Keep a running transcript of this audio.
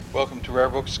Welcome to Rare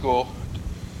Book School,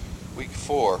 Week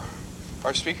 4.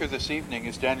 Our speaker this evening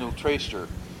is Daniel Traister,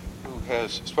 who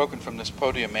has spoken from this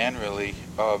podium annually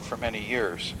for many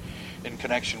years in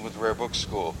connection with Rare Book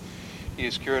School. He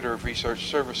is Curator of Research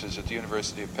Services at the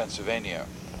University of Pennsylvania.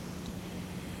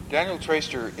 Daniel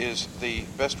Traister is the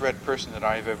best-read person that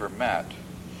I have ever met,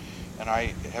 and I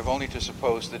have only to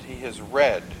suppose that he has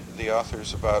read the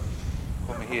authors about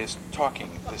whom he is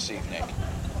talking this evening.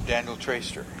 Daniel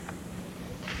Traister.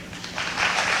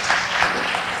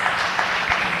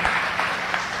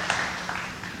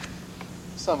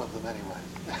 Some of them, anyway.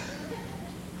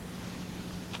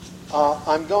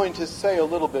 I'm going to say a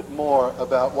little bit more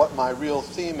about what my real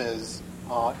theme is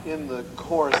in the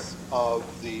course of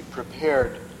the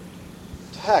prepared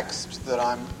text that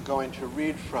I'm going to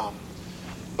read from.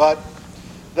 But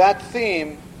that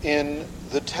theme in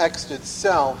the text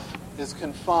itself is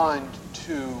confined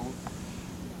to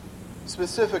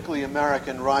specifically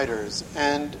American writers,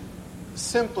 and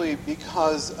simply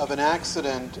because of an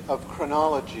accident of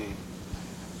chronology,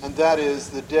 and that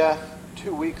is the death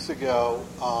 2 weeks ago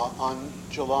on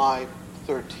July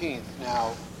 13th,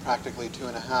 now practically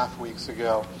 2.5 weeks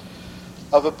ago,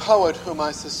 of a poet whom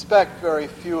I suspect very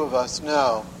few of us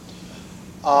know.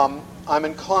 I'm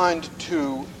inclined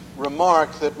to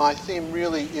remark that my theme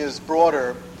really is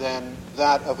broader than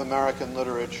that of American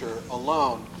literature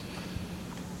alone.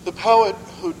 The poet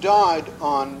who died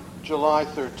on July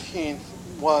 13th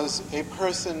was a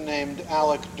person named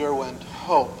Alec Derwent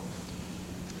Hope.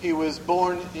 He was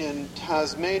born in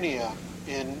Tasmania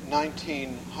in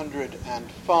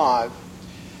 1905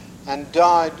 and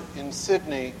died in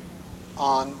Sydney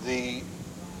on the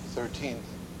 13th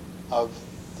of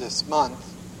this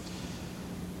month.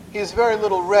 He is very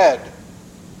little read,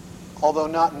 although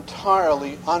not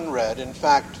entirely unread. In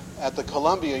fact, at the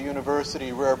Columbia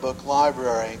University Rare Book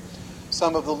Library,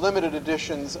 some of the limited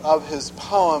editions of his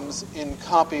poems in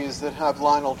copies that have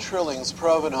Lionel Trilling's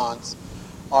provenance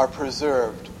are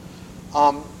preserved.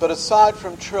 But aside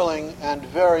from Trilling and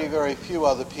very, very few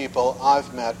other people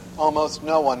I've met, almost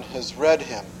no one has read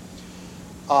him.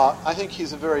 I think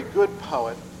he's a very good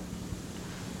poet.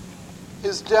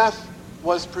 His death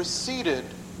was preceded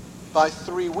by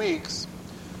 3 weeks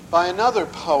by another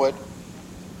poet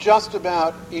just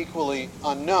about equally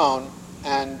unknown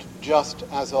and just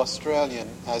as Australian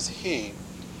as he,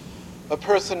 a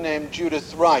person named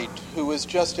Judith Wright, who was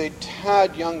just a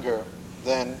tad younger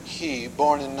than he,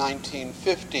 born in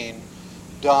 1915,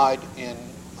 died in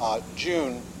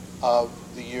June of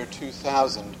the year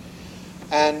 2000.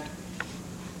 And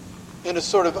in a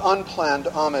sort of unplanned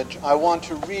homage, I want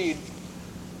to read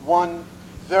one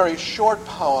very short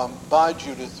poem by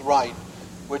Judith Wright,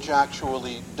 which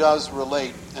actually does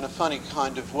relate in a funny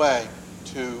kind of way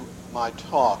to my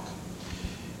talk.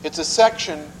 It's a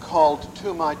section called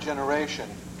To My Generation,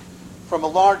 from a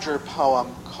larger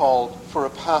poem called For a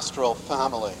Pastoral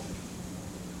Family.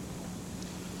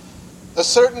 A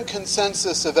certain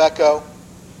consensus of echo,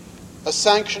 a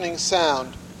sanctioning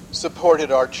sound,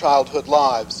 supported our childhood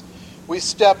lives. We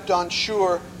stepped on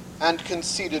sure and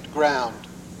conceded ground.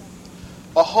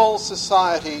 A whole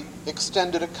society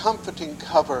extended a comforting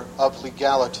cover of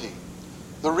legality.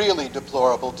 The really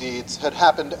deplorable deeds had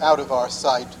happened out of our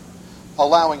sight,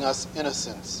 allowing us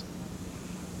innocence.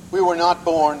 We were not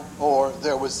born, or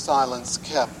there was silence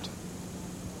kept.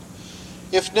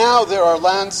 If now there are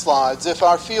landslides, if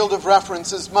our field of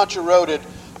reference is much eroded,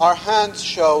 our hands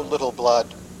show little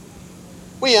blood.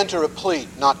 We enter a plea,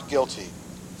 not guilty,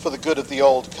 for the good of the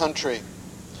old country.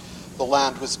 The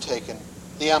land was taken.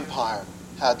 The empire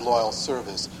had loyal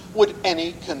service. Would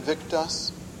any convict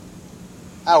us?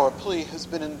 Our plea has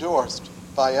been endorsed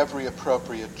by every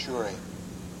appropriate jury.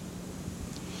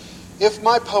 If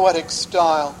my poetic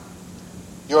style,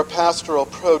 your pastoral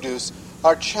produce,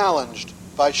 are challenged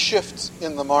by shifts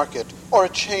in the market or a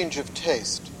change of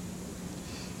taste,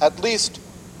 at least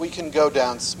we can go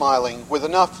down smiling with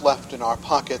enough left in our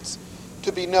pockets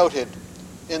to be noted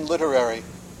in literary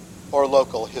or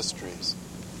local histories.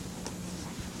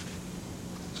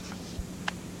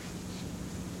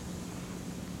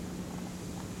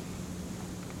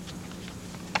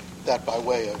 That by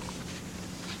way of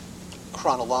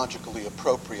chronologically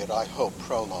appropriate, I hope,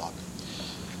 prologue.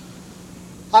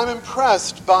 I'm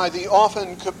impressed by the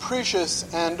often capricious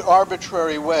and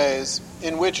arbitrary ways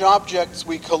in which objects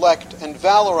we collect and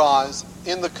valorize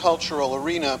in the cultural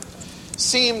arena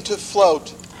seem to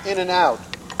float in and out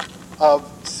of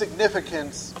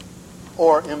significance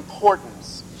or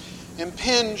importance,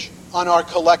 impinge on our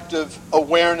collective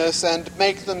awareness, and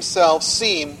make themselves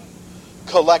seem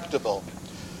collectible.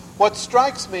 What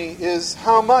strikes me is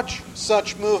how much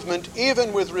such movement,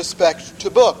 even with respect to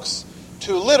books,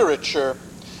 to literature,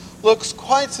 looks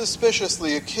quite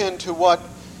suspiciously akin to what,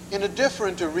 in a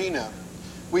different arena,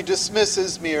 we dismiss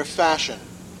as mere fashion.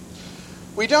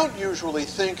 We don't usually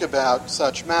think about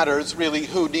such matters, really,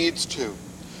 who needs to.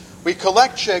 We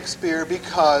collect Shakespeare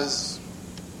because,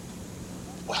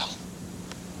 well,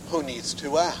 who needs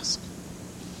to ask?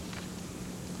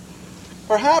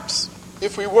 Perhaps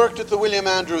if we worked at the William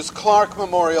Andrews Clark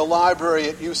Memorial Library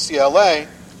at UCLA,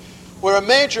 where a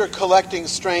major collecting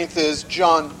strength is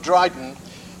John Dryden,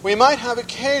 we might have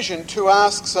occasion to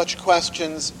ask such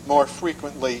questions more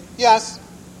frequently. Yes,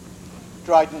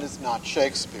 Dryden is not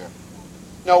Shakespeare.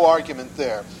 No argument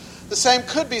there. The same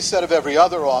could be said of every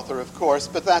other author, of course,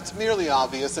 but that's merely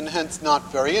obvious and hence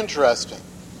not very interesting.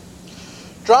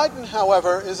 Dryden,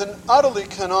 however, is an utterly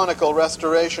canonical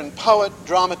Restoration poet,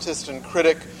 dramatist, and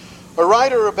critic, a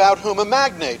writer about whom a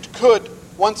magnate could,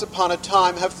 once upon a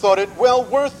time, have thought it well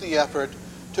worth the effort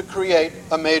to create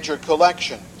a major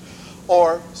collection.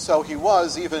 Or so he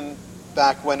was even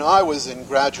back when I was in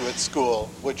graduate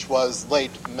school, which was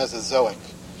late Mesozoic.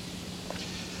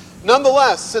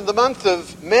 Nonetheless, in the month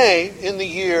of May in the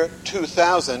year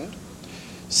 2000,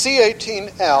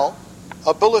 C18L,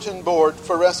 a bulletin board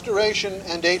for Restoration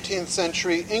and 18th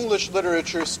century English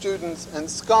literature students and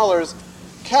scholars,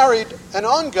 carried an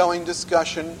ongoing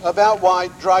discussion about why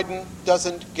Dryden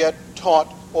doesn't get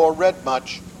taught or read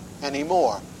much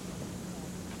anymore.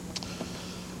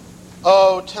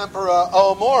 O tempora,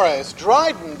 o mores,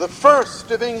 Dryden, the first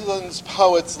of England's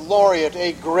poets laureate,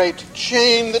 a great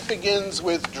chain that begins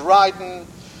with Dryden,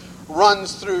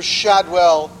 runs through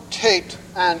Shadwell, Tate,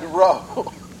 and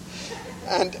Rowe,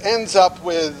 and ends up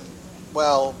with,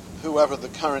 well, whoever the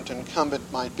current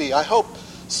incumbent might be. I hope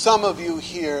some of you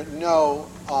here know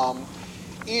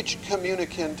each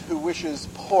communicant who wishes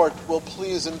port will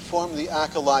please inform the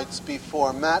acolytes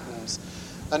before matins,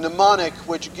 a mnemonic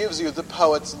which gives you the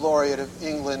Poets Laureate of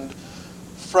England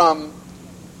from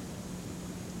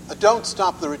Don't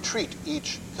Stop the Retreat,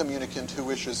 each communicant who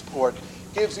wishes port,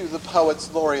 gives you the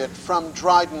Poets Laureate from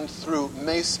Dryden through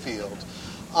Masefield.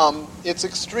 It's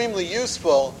extremely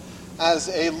useful as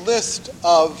a list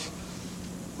of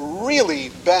really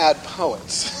bad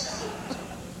poets.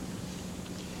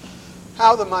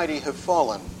 How the mighty have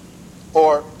fallen.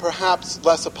 Or perhaps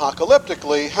less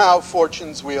apocalyptically, how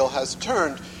fortune's wheel has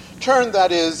turned. Turned,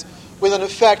 that is, with an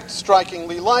effect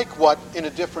strikingly like what, in a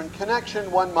different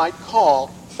connection, one might call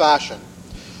fashion.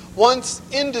 Once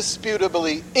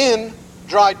indisputably in,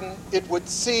 Dryden, it would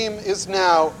seem, is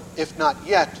now, if not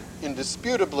yet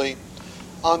indisputably,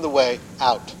 on the way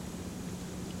out.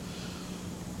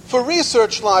 For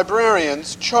research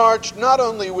librarians charged not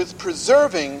only with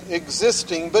preserving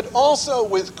existing, but also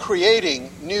with creating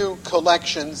new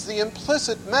collections, the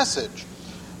implicit message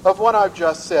of what I've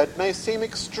just said may seem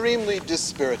extremely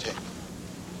dispiriting.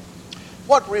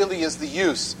 What really is the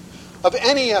use of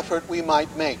any effort we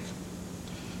might make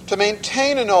to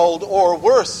maintain an old, or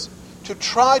worse, to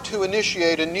try to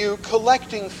initiate a new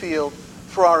collecting field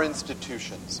for our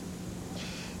institutions?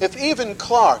 If even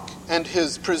Clark and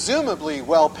his presumably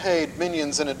well-paid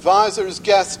minions and advisors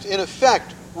guessed, in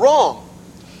effect, wrong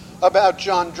about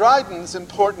John Dryden's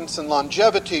importance and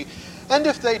longevity, and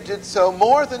if they did so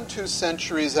more than 2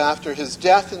 centuries after his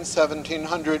death in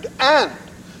 1700, and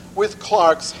with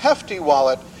Clark's hefty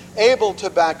wallet able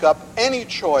to back up any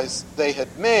choice they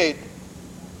had made,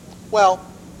 well,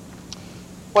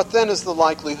 what then is the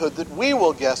likelihood that we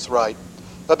will guess right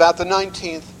about the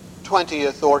 19th,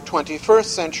 20th, or 21st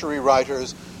century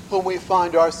writers whom we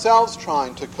find ourselves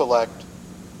trying to collect,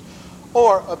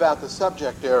 or about the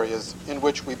subject areas in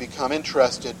which we become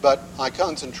interested, but I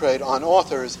concentrate on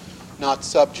authors, not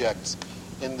subjects,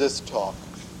 in this talk.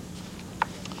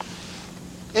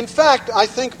 In fact, I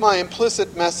think my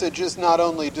implicit message is not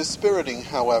only dispiriting,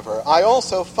 however. I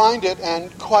also find it,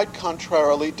 and quite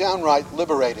contrarily, downright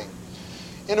liberating.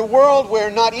 In a world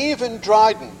where not even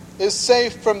Dryden is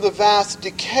safe from the vast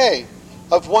decay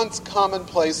of once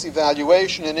commonplace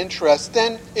evaluation and interest,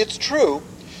 then it's true,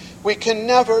 we can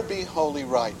never be wholly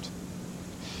right.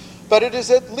 But it is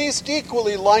at least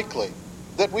equally likely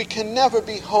that we can never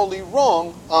be wholly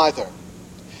wrong either.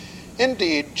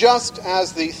 Indeed, just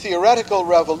as the theoretical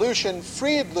revolution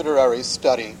freed literary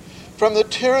study from the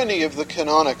tyranny of the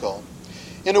canonical,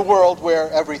 in a world where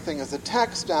everything is a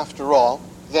text, after all,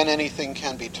 then anything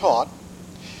can be taught,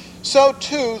 so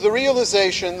too the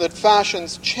realization that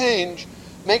fashions change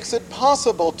makes it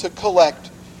possible to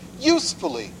collect,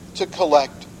 usefully to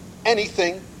collect,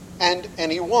 anything and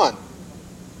anyone.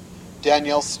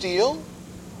 Danielle Steele?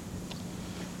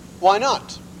 Why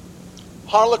not?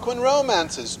 Harlequin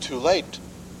romances, too late.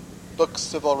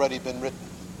 Books have already been written.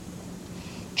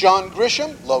 John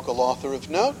Grisham, local author of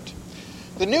note.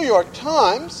 The New York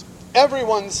Times,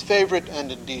 everyone's favorite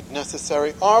and indeed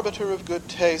necessary arbiter of good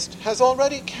taste, has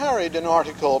already carried an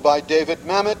article by David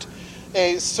Mamet,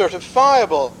 a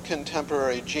certifiable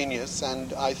contemporary genius,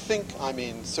 and I think I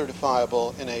mean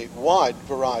certifiable in a wide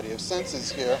variety of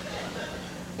senses here,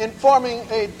 informing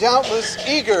a doubtless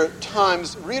eager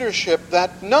Times readership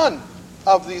that none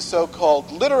of the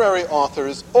so-called literary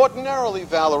authors ordinarily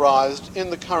valorized in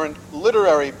the current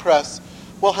literary press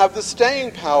will have the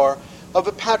staying power of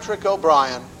a Patrick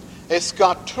O'Brian, a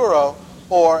Scott Turow,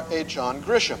 or a John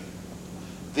Grisham.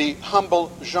 The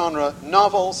humble genre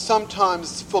novel,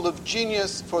 sometimes full of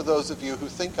genius, for those of you who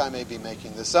think I may be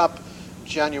making this up,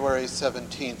 January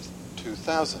 17th,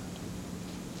 2000.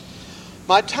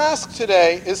 My task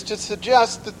today is to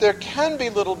suggest that there can be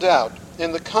little doubt,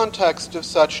 in the context of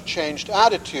such changed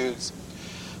attitudes,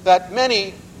 that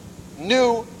many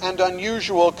new and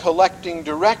unusual collecting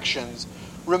directions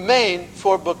remain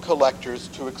for book collectors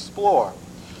to explore.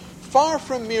 Far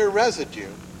from mere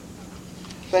residue,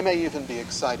 they may even be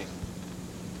exciting.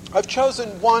 I've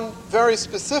chosen one very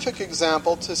specific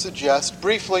example to suggest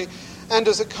briefly and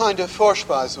as a kind of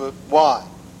Vorspeise why.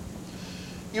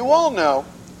 You all know,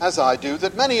 as I do,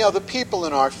 that many other people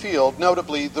in our field,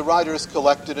 notably the writers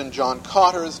collected in John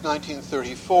Carter's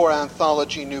 1934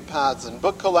 anthology New Paths in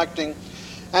Book Collecting,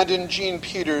 and in Gene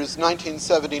Peters'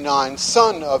 1979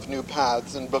 Son of New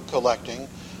Paths in Book Collecting,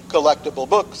 Collectible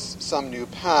Books, Some New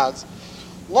Paths,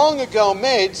 long ago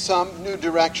made some new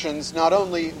directions, not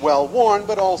only well-worn,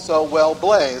 but also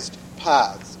well-blazed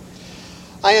paths.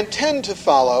 I intend to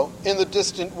follow in the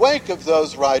distant wake of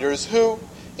those writers who,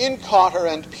 in Carter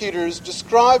and Peters,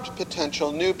 described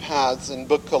potential new paths in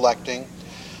book collecting,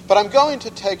 but I'm going to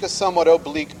take a somewhat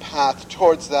oblique path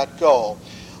towards that goal.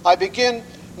 I begin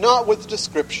not with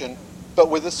description, but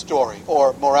with a story,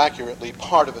 or more accurately,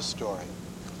 part of a story.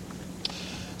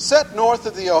 Set north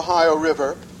of the Ohio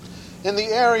River, in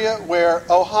the area where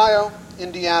Ohio,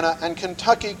 Indiana, and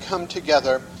Kentucky come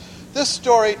together, this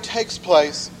story takes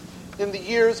place in the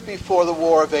years before the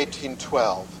War of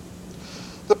 1812.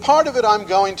 The part of it I'm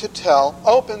going to tell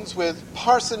opens with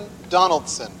Parson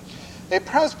Donaldson, a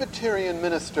Presbyterian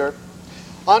minister,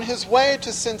 on his way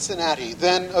to Cincinnati,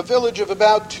 then a village of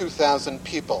about 2,000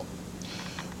 people.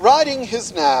 Riding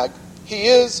his nag, he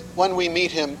is, when we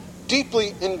meet him,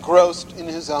 deeply engrossed in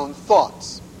his own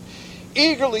thoughts,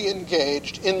 eagerly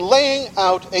engaged in laying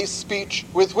out a speech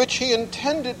with which he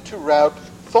intended to rout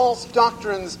false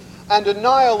doctrines and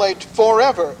annihilate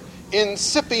forever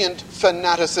incipient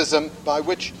fanaticism, by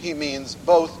which he means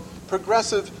both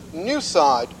progressive New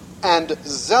Side and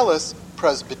zealous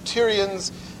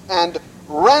Presbyterians and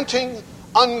ranting,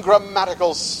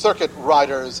 ungrammatical circuit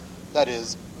riders, that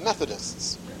is,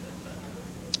 Methodists.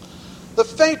 The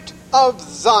fate of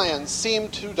Zion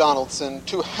seemed to Donaldson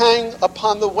to hang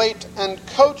upon the weight and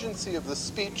cogency of the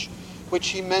speech which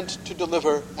he meant to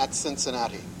deliver at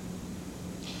Cincinnati.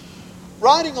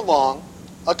 Riding along,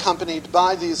 accompanied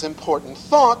by these important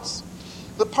thoughts,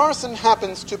 the parson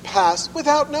happens to pass,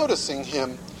 without noticing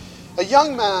him, a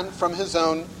young man from his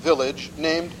own village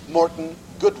named Morton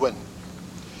Goodwin.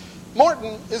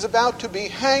 Morton is about to be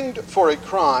hanged for a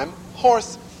crime,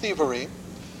 horse thievery,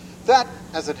 that,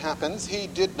 as it happens, he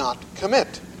did not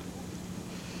commit.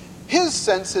 His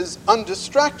senses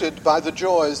undistracted by the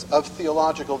joys of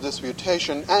theological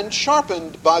disputation and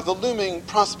sharpened by the looming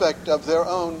prospect of their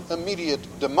own immediate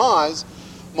demise,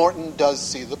 Morton does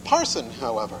see the parson,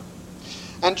 however,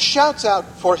 and shouts out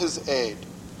for his aid.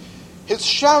 His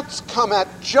shouts come at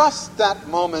just that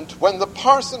moment when the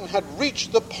parson had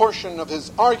reached the portion of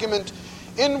his argument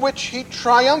in which he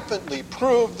triumphantly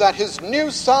proved that his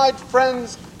New Side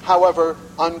friends, however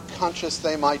unconscious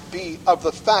they might be of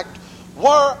the fact,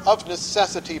 were of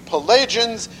necessity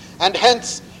Pelagians and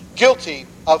hence guilty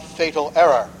of fatal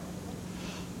error.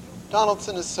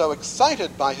 Donaldson is so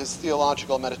excited by his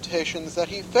theological meditations that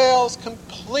he fails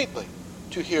completely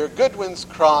to hear Goodwin's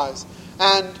cries,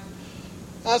 and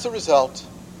as a result,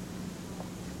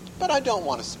 but I don't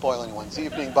want to spoil anyone's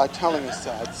evening by telling a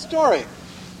sad story.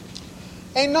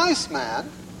 A nice man,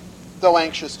 though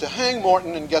anxious to hang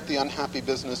Morton and get the unhappy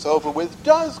business over with,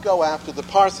 does go after the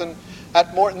parson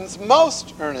at Morton's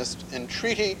most earnest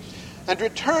entreaty and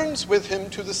returns with him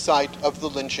to the site of the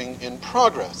lynching in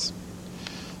progress.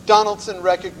 Donaldson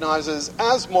recognizes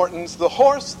as Morton's the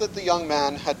horse that the young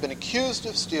man had been accused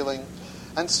of stealing,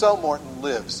 and so Morton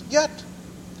lives. Yet,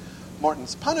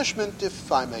 Morton's punishment,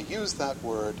 if I may use that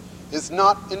word, is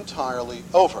not entirely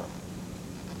over.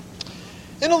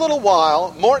 In a little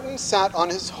while, Morton sat on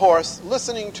his horse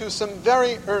listening to some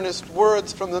very earnest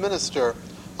words from the minister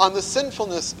on the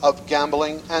sinfulness of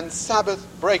gambling and Sabbath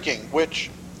breaking,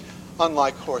 which,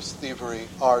 unlike horse thievery,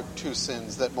 are two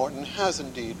sins that Morton has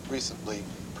indeed recently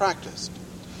practiced.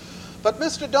 But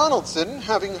Mr. Donaldson,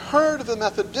 having heard of the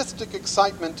Methodistic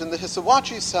excitement in the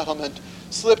Hissawachi settlement,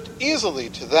 slipped easily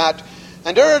to that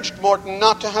and urged Morton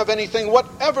not to have anything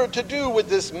whatever to do with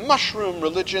this mushroom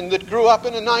religion that grew up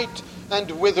in a night and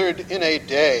withered in a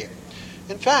day.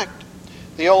 In fact,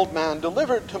 the old man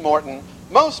delivered to Morton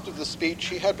most of the speech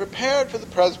he had prepared for the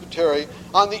presbytery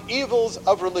on the evils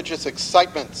of religious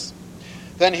excitements.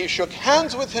 Then he shook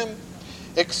hands with him,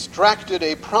 extracted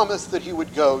a promise that he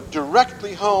would go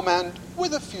directly home, and,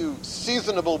 with a few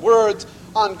seasonable words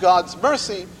on God's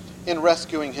mercy in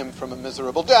rescuing him from a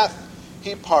miserable death,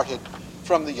 he parted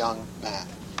from the young man.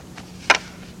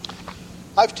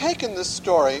 I've taken this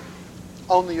story,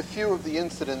 only a few of the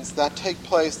incidents that take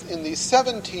place in the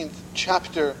 17th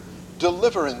chapter,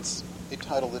 Deliverance, a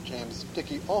title that James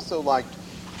Dickey also liked,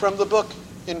 from the book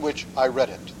in which I read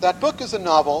it. That book is a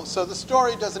novel, so the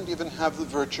story doesn't even have the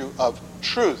virtue of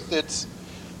truth. It's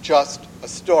just a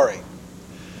story.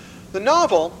 The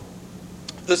novel,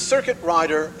 The Circuit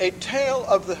Rider, A Tale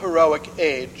of the Heroic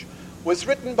Age, was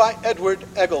written by Edward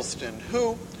Eggleston,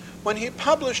 who, when he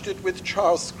published it with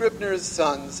Charles Scribner's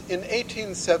Sons in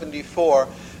 1874,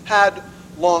 had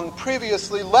long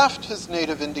previously left his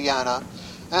native Indiana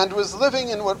and was living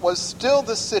in what was still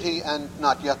the city and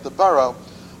not yet the borough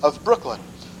of Brooklyn.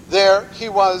 There he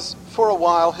was, for a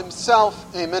while,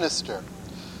 himself a minister.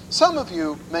 Some of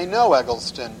you may know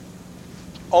Eggleston,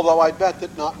 although I bet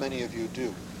that not many of you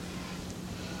do.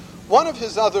 One of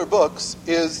his other books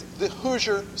is The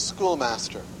Hoosier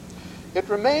Schoolmaster. It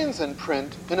remains in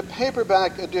print in a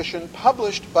paperback edition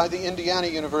published by the Indiana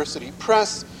University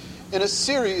Press in a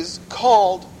series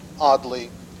called, oddly,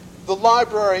 The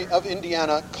Library of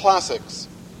Indiana Classics.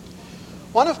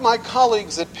 One of my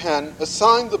colleagues at Penn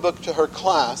assigned the book to her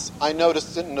class. I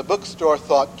noticed it in a bookstore,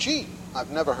 thought, gee,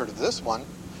 I've never heard of this one.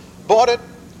 Bought it,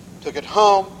 took it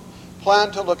home,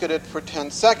 planned to look at it for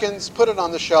 10 seconds, put it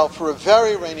on the shelf for a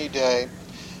very rainy day,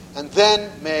 and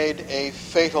then made a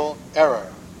fatal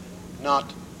error.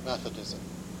 Not Methodism.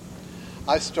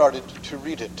 I started to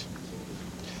read it.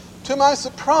 To my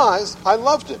surprise, I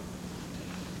loved it.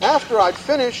 After I'd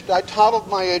finished, I toddled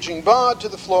my aging bod to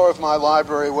the floor of my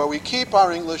library where we keep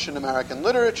our English and American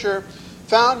literature,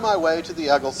 found my way to the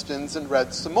Egglestons and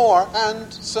read some more,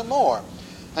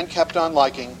 and kept on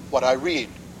liking what I read.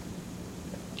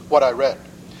 What I read.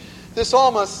 This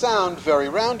all must sound very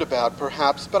roundabout,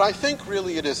 perhaps, but I think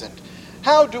really it isn't.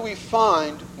 How do we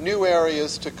find new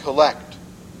areas to collect,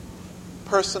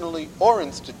 personally or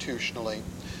institutionally?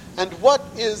 And what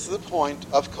is the point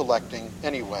of collecting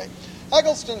anyway?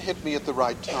 Eggleston hit me at the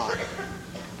right time.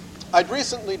 I'd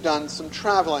recently done some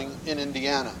traveling in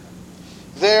Indiana.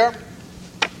 There,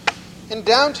 in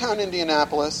downtown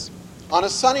Indianapolis, on a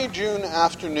sunny June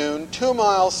afternoon, 2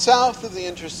 miles south of the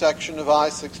intersection of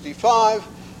I-65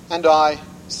 and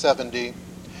I-70,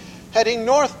 heading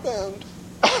northbound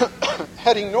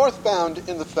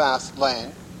in the fast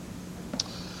lane,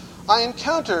 I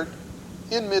encountered,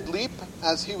 in mid-leap,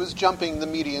 as he was jumping the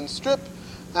median strip,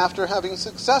 after having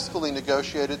successfully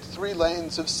negotiated 3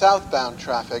 lanes of southbound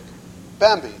traffic,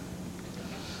 Bambi.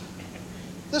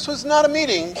 This was not a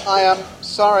meeting, I am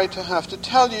sorry to have to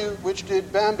tell you, which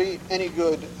did Bambi any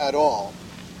good at all.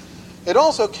 It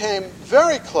also came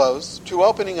very close to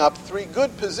opening up 3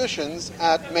 good positions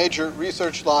at major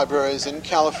research libraries in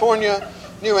California,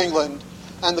 New England,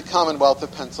 and the Commonwealth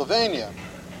of Pennsylvania.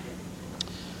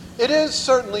 It is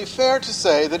certainly fair to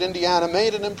say that Indiana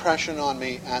made an impression on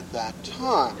me at that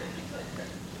time.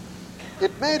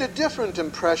 It made a different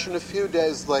impression a few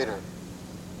days later.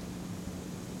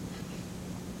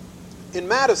 In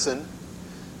Madison,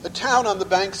 a town on the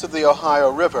banks of the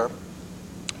Ohio River,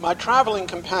 my traveling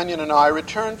companion and I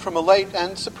returned from a late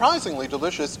and surprisingly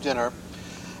delicious dinner,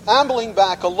 ambling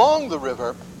back along the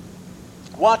river,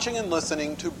 watching and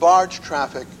listening to barge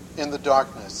traffic in the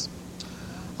darkness.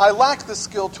 I lacked the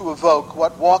skill to evoke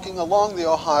what walking along the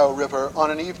Ohio River on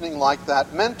an evening like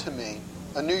that meant to me,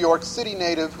 a New York City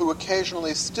native who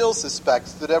occasionally still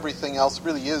suspects that everything else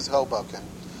really is Hoboken,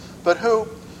 but who,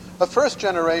 a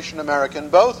first-generation American,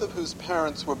 both of whose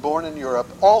parents were born in Europe,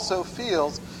 also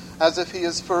feels as if he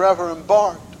is forever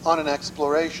embarked on an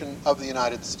exploration of the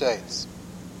United States.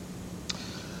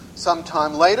 Some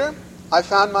time later, I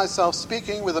found myself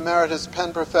speaking with Emeritus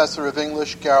Penn Professor of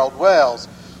English Gerald Wales,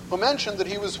 who mentioned that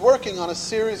he was working on a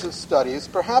series of studies,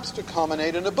 perhaps to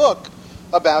culminate in a book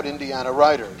about Indiana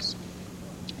writers.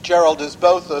 Gerald is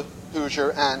both a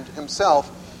Hoosier and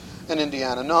himself an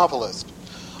Indiana novelist.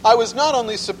 I was not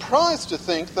only surprised to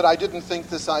think that I didn't think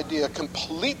this idea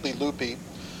completely loopy,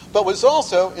 but was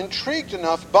also intrigued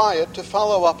enough by it to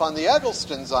follow up on the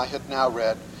Egglestons I had now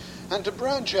read and to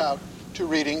branch out to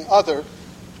reading other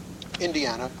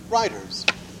Indiana writers.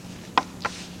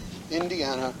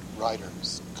 Indiana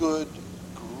writers. Good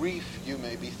grief, you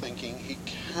may be thinking, he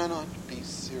cannot be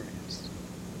serious.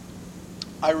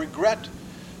 I regret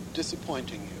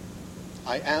disappointing you.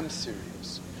 I am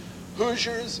serious.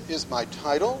 Hoosiers is my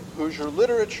title. Hoosier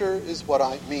literature is what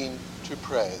I mean to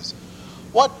praise.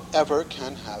 Whatever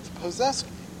can have possessed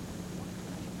me?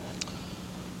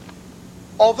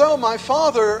 Although my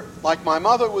father, like my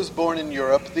mother, was born in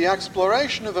Europe, the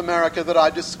exploration of America that I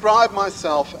describe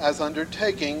myself as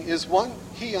undertaking is one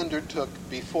he undertook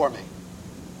before me.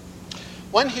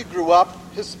 When he grew up,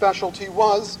 his specialty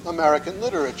was American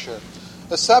literature,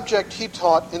 a subject he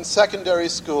taught in secondary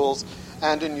schools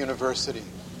and in university.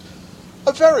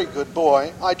 A very good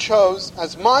boy, I chose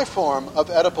as my form of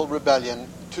Oedipal rebellion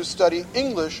to study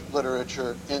English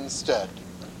literature instead.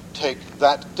 Take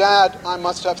that, Dad, I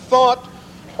must have thought,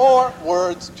 or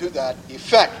words to that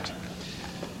effect.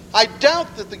 I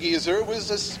doubt that the geezer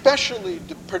was especially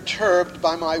perturbed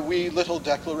by my wee little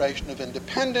Declaration of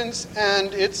Independence,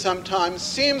 and it sometimes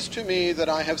seems to me that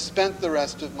I have spent the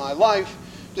rest of my life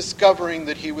discovering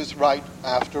that he was right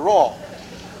after all.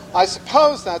 I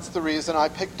suppose that's the reason I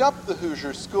picked up the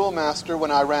Hoosier Schoolmaster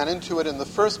when I ran into it in the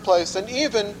first place, and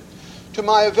even, to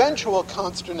my eventual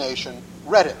consternation,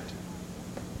 read it.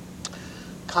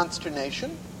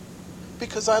 Consternation?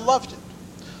 Because I loved it.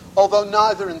 Although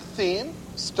neither in theme,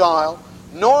 style,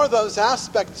 nor those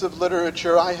aspects of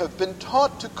literature I have been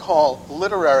taught to call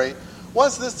literary,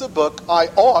 was this a book I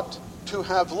ought to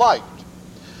have liked.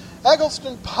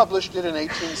 Eggleston published it in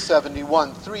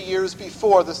 1871, 3 years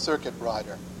before The Circuit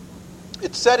Rider.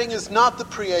 Its setting is not the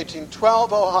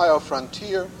pre-1812 Ohio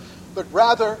frontier, but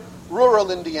rather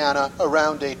rural Indiana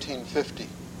around 1850.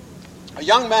 A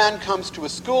young man comes to a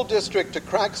school district to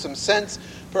crack some sense,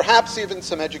 perhaps even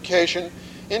some education,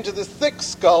 into the thick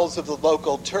skulls of the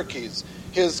local turkeys,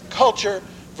 his culture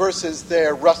versus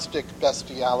their rustic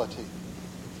bestiality.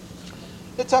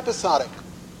 It's episodic.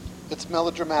 It's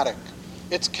melodramatic.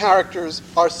 Its characters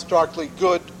are starkly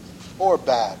good or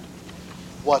bad.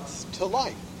 What's to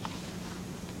like?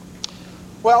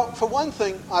 Well, for one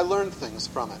thing, I learned things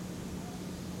from it.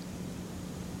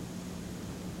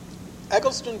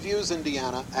 Eggleston views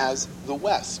Indiana as the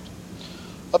West,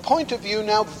 a point of view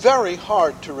now very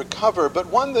hard to recover, but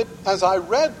one that, as I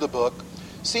read the book,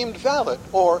 seemed valid,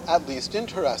 or at least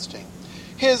interesting.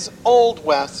 His Old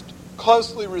West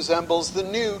closely resembles the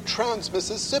new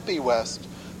Trans-Mississippi West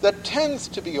that tends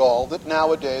to be all that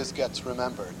nowadays gets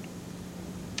remembered.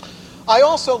 I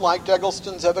also liked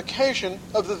Eggleston's evocation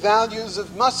of the values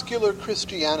of muscular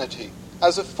Christianity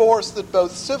as a force that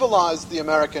both civilized the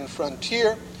American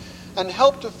frontier and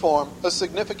helped to form a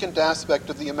significant aspect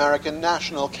of the American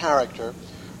national character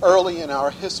early in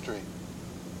our history.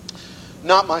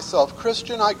 Not myself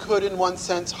Christian, I could, in one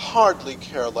sense, hardly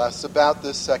care less about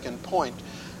this second point.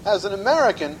 As an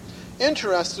American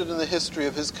interested in the history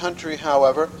of his country,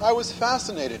 however, I was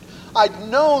fascinated. I'd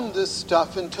known this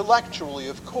stuff intellectually,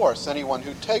 of course. Anyone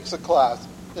who takes a class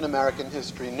in American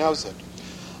history knows it.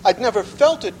 I'd never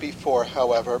felt it before,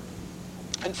 however,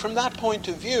 and from that point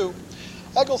of view,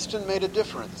 Eggleston made a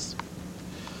difference.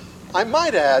 I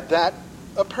might add that,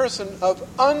 a person of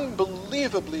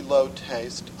unbelievably low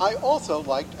taste, I also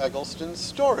liked Eggleston's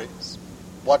stories.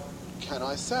 What can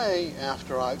I say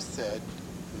after I've said,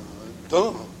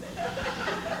 duh?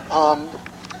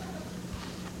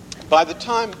 By the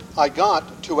time I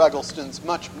got to Eggleston's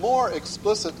much more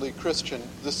explicitly Christian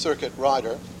The Circuit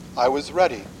Rider, I was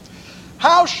ready.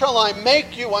 How shall I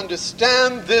make you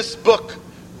understand this book,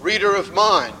 reader of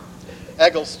mine?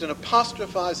 Eggleston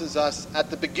apostrophizes us at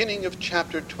the beginning of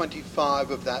chapter 25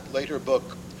 of that later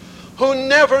book, who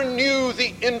never knew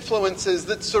the influences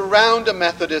that surround a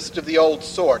Methodist of the old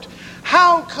sort.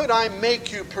 How could I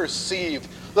make you perceive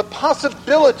the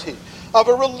possibility of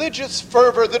a religious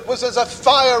fervor that was as a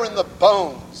fire in the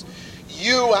bones?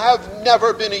 You have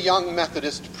never been a young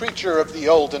Methodist preacher of the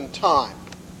olden time.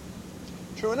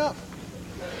 True enough.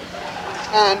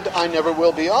 And I never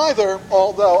will be either,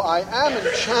 although I am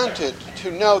enchanted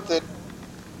to note that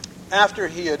after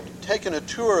he had taken a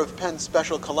tour of Penn's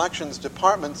Special Collections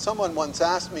department, someone once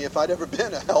asked me if I'd ever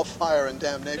been a hellfire and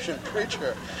damnation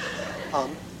preacher.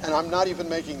 And I'm not even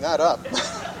making that up.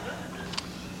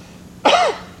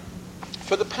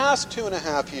 For the past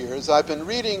 2.5 years, I've been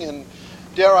reading and,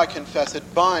 dare I confess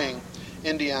it, buying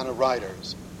Indiana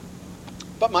writers.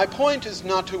 But my point is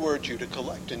not to urge you to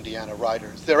collect Indiana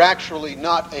writers. They're actually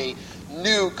not a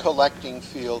new collecting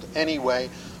field anyway,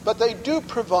 but they do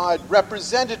provide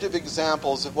representative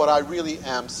examples of what I really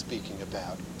am speaking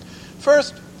about.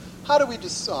 First, how do we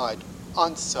decide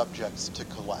on subjects to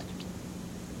collect?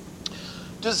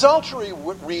 Desultory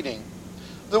reading,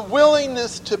 the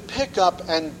willingness to pick up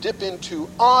and dip into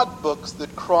odd books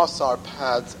that cross our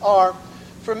paths are,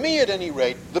 for me at any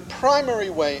rate, the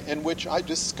primary way in which I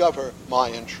discover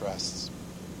my interests.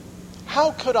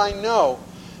 How could I know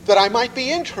that I might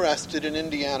be interested in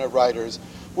Indiana writers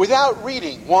without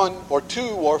reading 1 or 2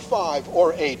 or 5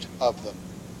 or 8 of them?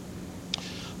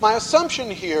 My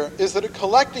assumption here is that a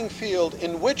collecting field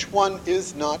in which one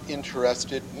is not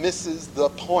interested misses the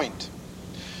point.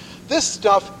 This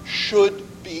stuff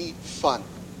should be fun.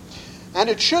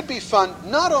 And it should be fun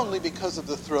not only because of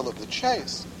the thrill of the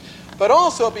chase, but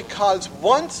also because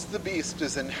once the beast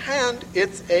is in hand,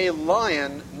 it's a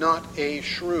lion, not a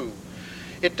shrew.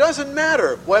 It doesn't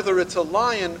matter whether it's a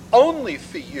lion only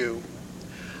for you.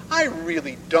 I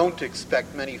really don't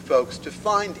expect many folks to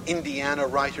find Indiana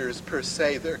writers per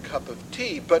se their cup of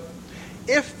tea, but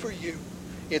if for you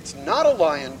it's not a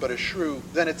lion but a shrew,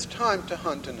 then it's time to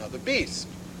hunt another beast.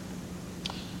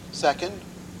 Second,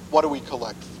 what do we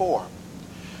collect for?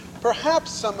 Perhaps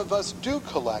some of us do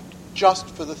collect just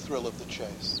for the thrill of the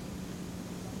chase.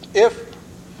 If,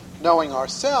 knowing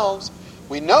ourselves,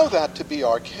 we know that to be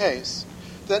our case,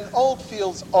 then old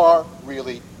fields are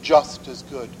really just as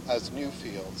good as new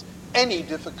fields. Any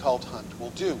difficult hunt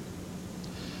will do.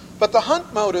 But the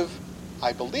hunt motive,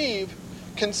 I believe,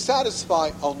 can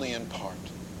satisfy only in part.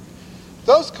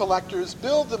 Those collectors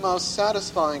build the most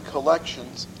satisfying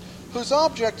collections whose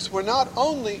objects were not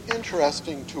only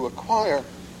interesting to acquire,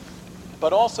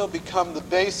 but also become the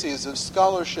bases of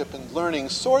scholarship and learning,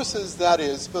 sources, that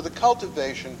is, for the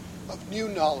cultivation of new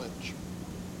knowledge.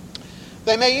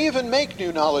 They may even make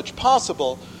new knowledge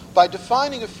possible by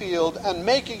defining a field and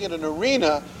making it an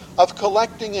arena of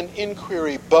collecting and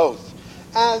inquiry both,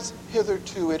 as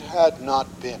hitherto it had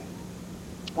not been.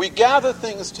 We gather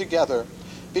things together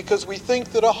because we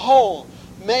think that a whole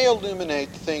may illuminate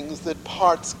things that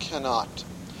parts cannot.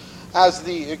 As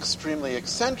the extremely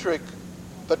eccentric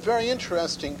but very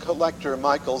interesting collector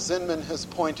Michael Zinman has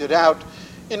pointed out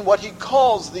in what he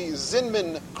calls the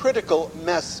Zinman critical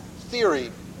mess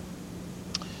theory,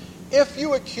 if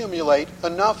you accumulate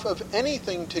enough of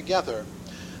anything together,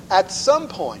 at some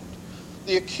point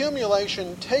the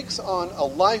accumulation takes on a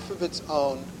life of its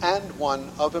own and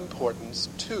one of importance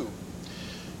too.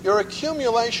 Your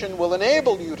accumulation will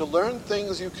enable you to learn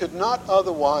things you could not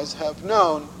otherwise have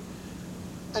known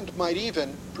and might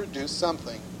even produce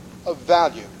something of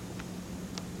value.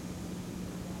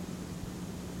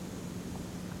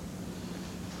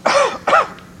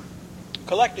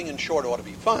 Collecting, in short, ought to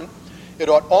be fun. It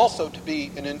ought also to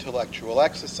be an intellectual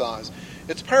exercise.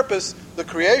 Its purpose, the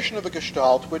creation of a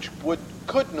gestalt which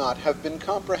could not have been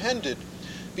comprehended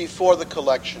before the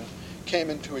collection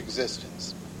came into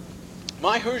existence.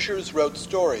 My Hoosiers wrote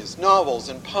stories, novels,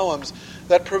 and poems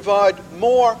that provide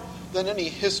more than any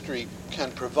history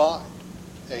can provide,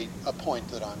 a point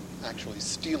that I'm actually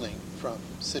stealing from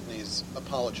Sidney's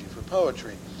Apology for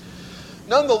Poetry.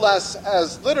 Nonetheless,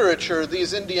 as literature,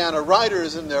 these Indiana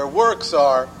writers and their works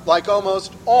are, like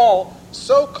almost all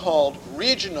so-called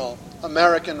regional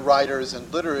American writers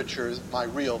and literature, my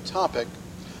real topic,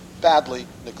 badly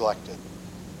neglected.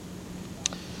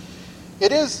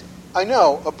 It is, I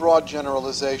know, a broad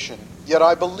generalization, yet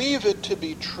I believe it to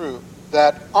be true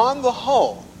that on the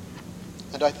whole,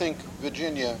 and I think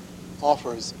Virginia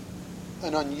offers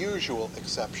an unusual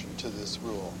exception to this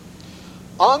rule,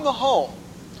 on the whole,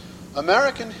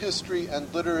 American history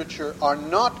and literature are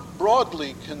not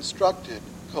broadly constructed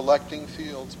collecting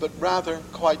fields, but rather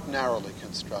quite narrowly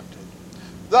constructed.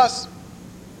 Thus,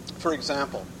 for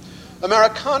example,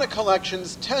 Americana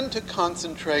collections tend to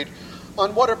concentrate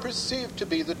on what are perceived to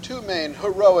be the two main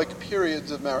heroic periods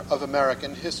of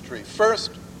American history.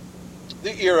 First,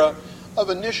 the era of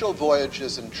initial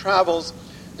voyages and travels,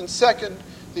 and second,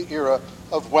 the era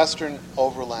of Western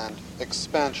overland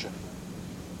expansion.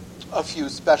 A few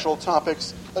special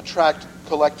topics attract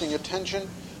collecting attention,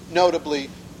 notably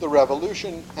the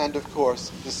Revolution and, of course,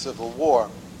 the Civil War.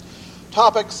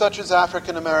 Topics such as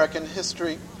African American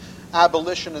history,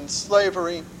 abolition and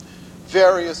slavery,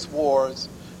 various wars,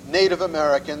 Native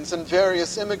Americans, and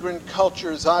various immigrant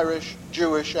cultures, Irish,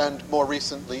 Jewish, and more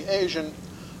recently Asian,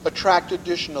 attract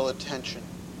additional attention.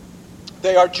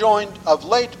 They are joined of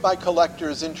late by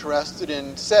collectors interested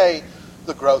in, say,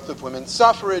 the growth of women's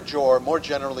suffrage, or more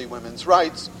generally women's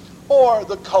rights, or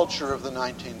the culture of the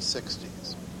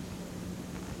 1960s.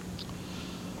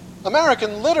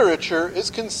 American literature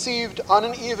is conceived on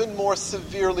an even more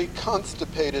severely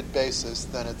constipated basis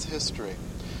than its history,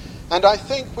 and I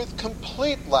think with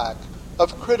complete lack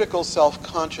of critical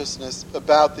self-consciousness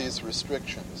about these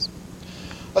restrictions.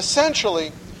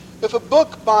 Essentially, if a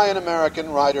book by an American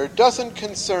writer doesn't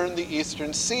concern the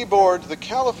eastern seaboard, the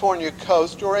California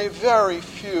coast, or a very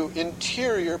few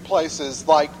interior places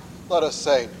like, let us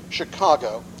say,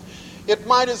 Chicago, it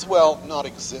might as well not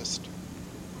exist.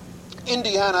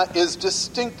 Indiana is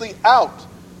distinctly out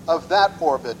of that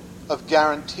orbit of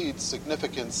guaranteed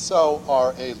significance. So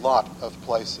are a lot of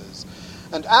places.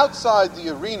 And outside the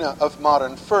arena of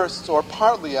modern firsts, or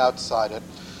partly outside it,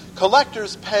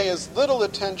 collectors pay as little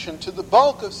attention to the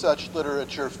bulk of such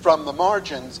literature from the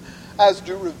margins as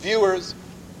do reviewers,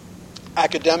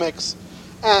 academics,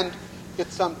 and,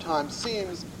 it sometimes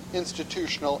seems,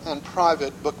 institutional and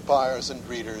private book buyers and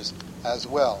readers as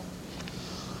well.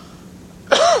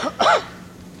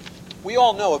 We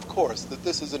all know, of course, that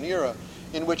this is an era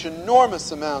in which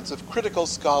enormous amounts of critical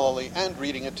scholarly and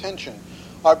reading attention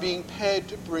are being paid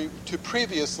to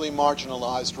previously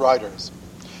marginalized writers,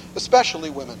 especially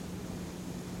women.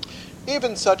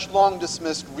 Even such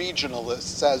long-dismissed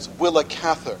regionalists as Willa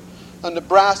Cather, a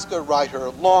Nebraska writer,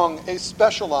 long a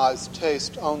specialized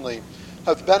taste only,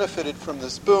 have benefited from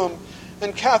this boom,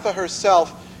 and Cather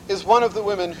herself is one of the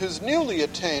women whose newly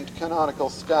attained canonical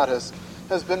status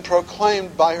has been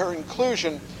proclaimed by her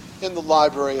inclusion in the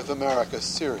Library of America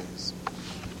series.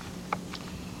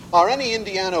 Are any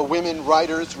Indiana women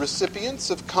writers recipients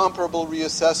of comparable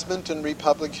reassessment and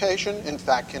republication? In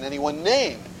fact, can anyone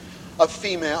name a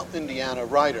female Indiana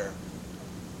writer?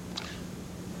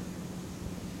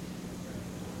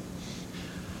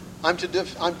 I'm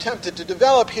tempted to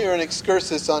develop here an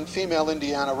excursus on female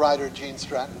Indiana writer Jean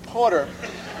Stratton Porter,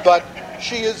 but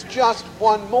she is just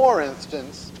one more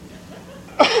instance,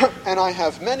 and I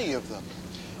have many of them,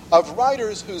 of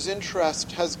writers whose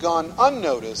interest has gone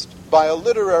unnoticed by a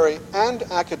literary and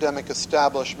academic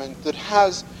establishment that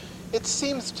has, it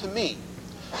seems to me,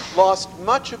 lost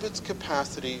much of its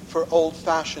capacity for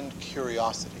old-fashioned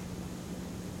curiosity.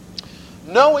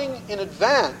 Knowing in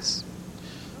advance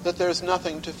that there's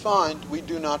nothing to find, we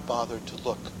do not bother to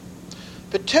look.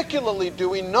 Particularly do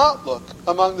we not look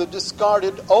among the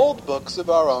discarded old books of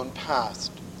our own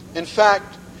past. In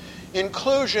fact,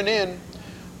 inclusion in,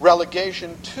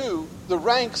 relegation to, the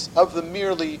ranks of the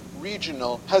merely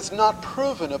regional has not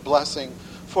proven a blessing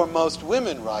for most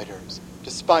women writers,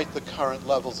 despite the current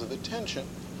levels of attention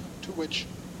to which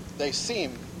they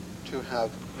seem to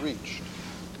have reached.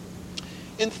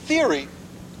 In theory,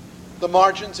 the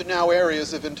margins are now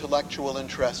areas of intellectual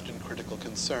interest and critical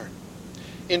concern.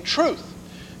 In truth,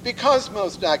 because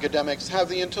most academics have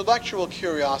the intellectual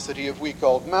curiosity of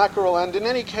week-old mackerel, and in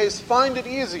any case find it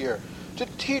easier to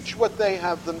teach what they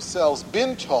have themselves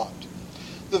been taught,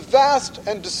 the vast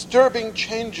and disturbing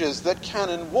changes that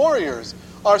canon warriors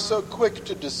are so quick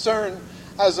to discern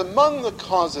as among the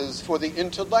causes for the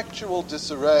intellectual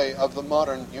disarray of the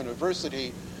modern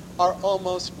university are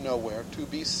almost nowhere to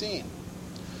be seen.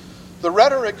 The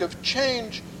rhetoric of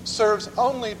change serves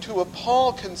only to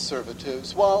appall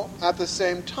conservatives, while at the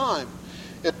same time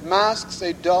it masks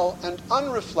a dull and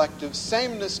unreflective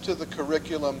sameness to the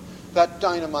curriculum that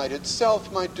dynamite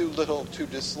itself might do little to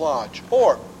dislodge.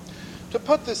 Or, to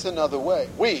put this another way,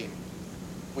 we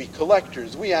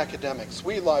collectors, we academics,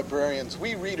 we librarians,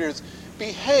 we readers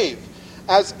behave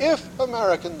as if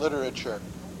American literature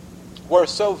were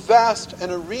so vast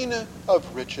an arena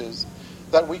of riches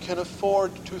that we can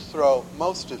afford to throw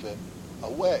most of it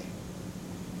away.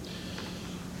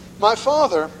 My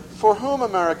father, for whom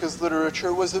America's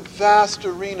literature was a vast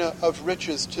arena of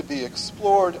riches to be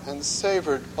explored and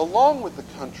savored along with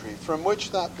the country from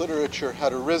which that literature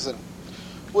had arisen,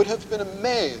 would have been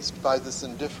amazed by this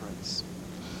indifference.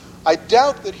 I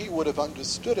doubt that he would have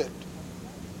understood it.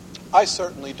 I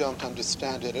certainly don't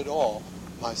understand it at all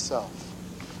myself.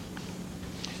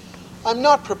 I'm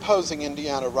not proposing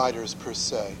Indiana writers per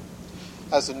se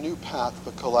as a new path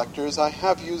for collectors. I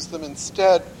have used them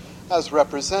instead as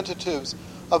representatives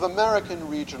of American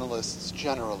regionalists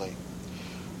generally.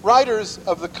 Writers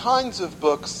of the kinds of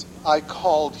books I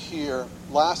called here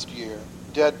last year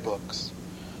dead books.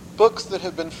 Books that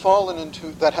have fallen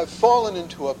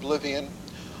into oblivion,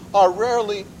 are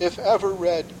rarely, if ever,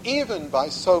 read even by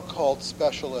so-called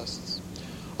specialists,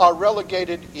 are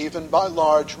relegated even by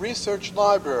large research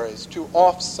libraries to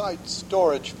off-site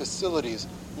storage facilities,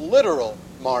 literal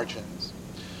margins,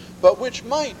 but which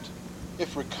might,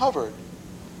 if recovered,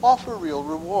 offer real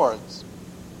rewards.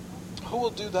 Who will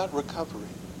do that recovery?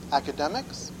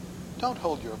 Academics? Don't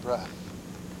hold your breath.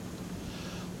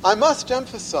 I must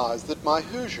emphasize that my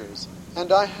Hoosiers,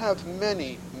 and I have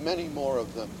many, many more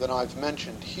of them than I've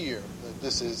mentioned here, that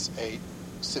this is a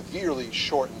severely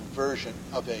shortened version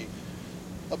of a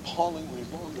appallingly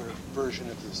longer version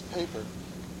of this paper.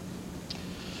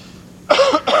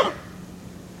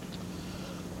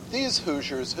 These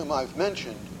Hoosiers whom I've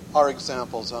mentioned are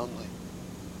examples only.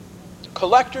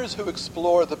 Collectors who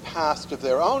explore the past of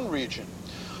their own region,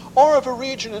 or of a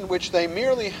region in which they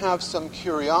merely have some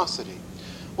curiosity,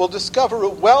 will discover a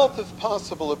wealth of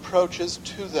possible approaches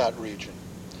to that region.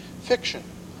 Fiction,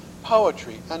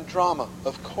 poetry, and drama,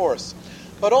 of course,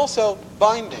 but also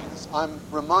bindings. I'm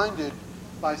reminded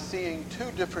by seeing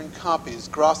two different copies,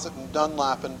 Grosset and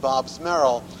Dunlap and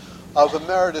Bobbs-Merrill, of a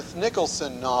Meredith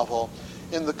Nicholson novel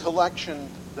in the collection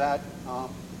that,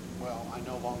 I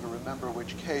no longer remember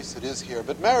which case it is here,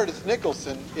 but Meredith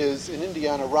Nicholson is an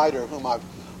Indiana writer whom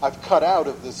I've cut out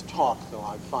of this talk, though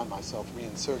I find myself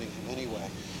reinserting him anyway.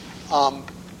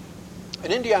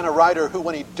 An Indiana writer who,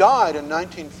 when he died in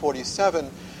 1947,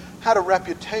 had a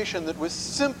reputation that was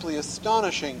simply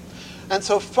astonishing. And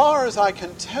so far as I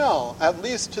can tell, at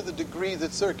least to the degree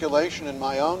that circulation in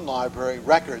my own library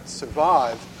records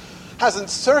survive, hasn't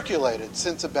circulated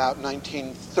since about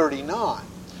 1939.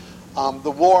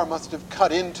 The war must have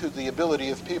cut into the ability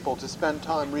of people to spend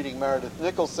time reading Meredith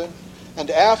Nicholson, and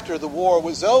after the war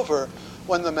was over,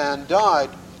 when the man died,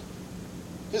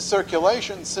 his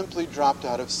circulation simply dropped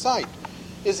out of sight.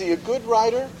 Is he a good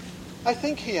writer? I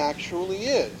think he actually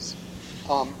is.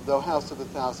 Though House of a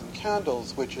Thousand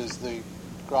Candles, which is the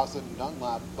Grosset and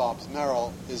Dunlap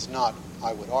Bobbs-Merrill, is not,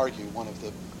 I would argue, one of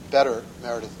the better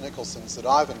Meredith Nicholsons that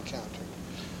I've encountered.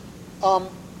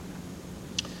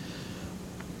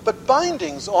 But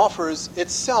Bindings offers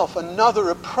itself another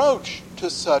approach to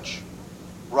such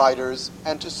writers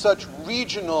and to such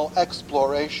regional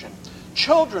exploration.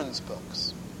 Children's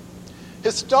books,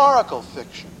 historical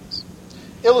fictions,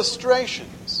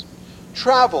 illustrations,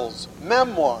 travels,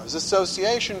 memoirs,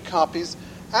 association copies,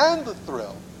 and the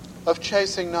thrill of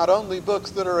chasing not only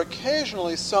books that are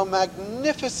occasionally so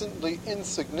magnificently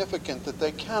insignificant that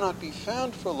they cannot be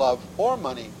found for love or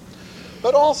money,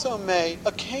 but also may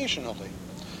occasionally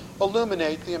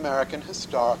illuminate the American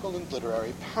historical and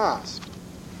literary past.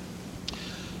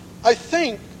 I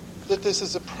think that this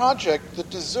is a project that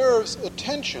deserves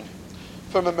attention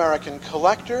from American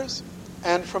collectors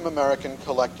and from American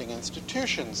collecting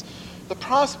institutions. The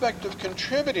prospect of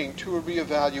contributing to a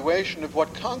reevaluation of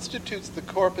what constitutes the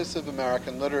corpus of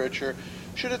American literature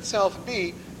should itself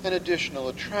be an additional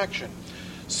attraction.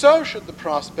 So should the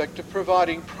prospect of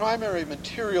providing primary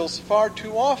materials far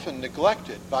too often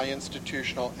neglected by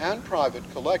institutional and private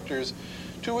collectors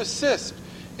to assist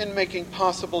in making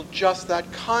possible just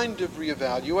that kind of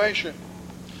reevaluation.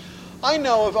 I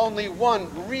know of only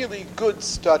one really good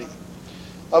study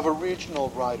of a regional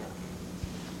writer.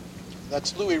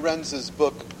 That's Louis Renz's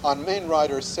book on Maine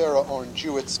writer Sarah Orne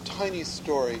Jewett's tiny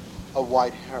story, A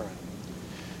White Heron.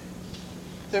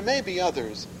 There may be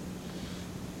others.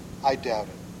 I doubt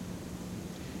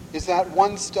it. Is that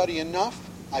one study enough?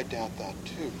 I doubt that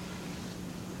too.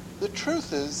 The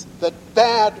truth is that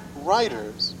bad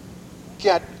writers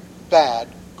get bad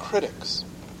critics.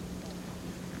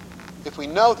 If we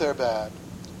know they're bad,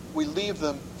 we leave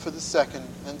them for the second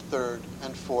and third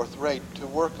and fourth rate to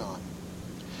work on.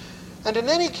 And in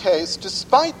any case,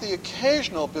 despite the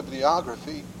occasional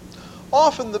bibliography,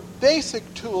 often the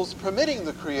basic tools permitting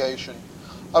the creation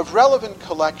of relevant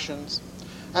collections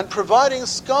and providing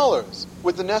scholars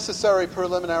with the necessary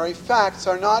preliminary facts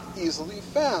are not easily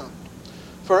found.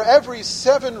 For every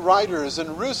 7 writers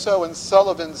in Russo and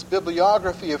Sullivan's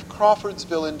bibliography of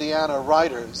Crawfordsville, Indiana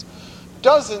writers,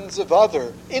 dozens of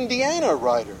other Indiana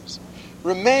writers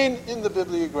remain in the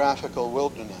bibliographical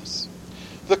wilderness.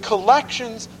 The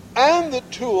collections and the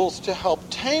tools to help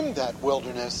tame that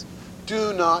wilderness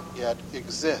do not yet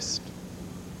exist.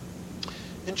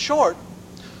 In short,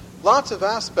 lots of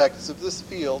aspects of this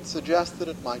field suggest that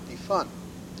it might be fun,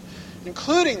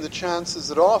 including the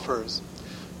chances it offers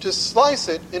to slice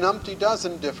it in umpty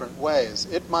dozen different ways.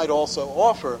 It might also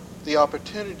offer the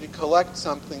opportunity to collect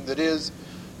something that is,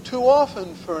 too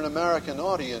often for an American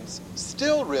audience,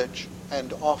 still rich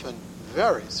and often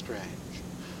very strange,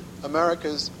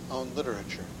 America's own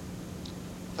literature.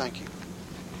 Thank you.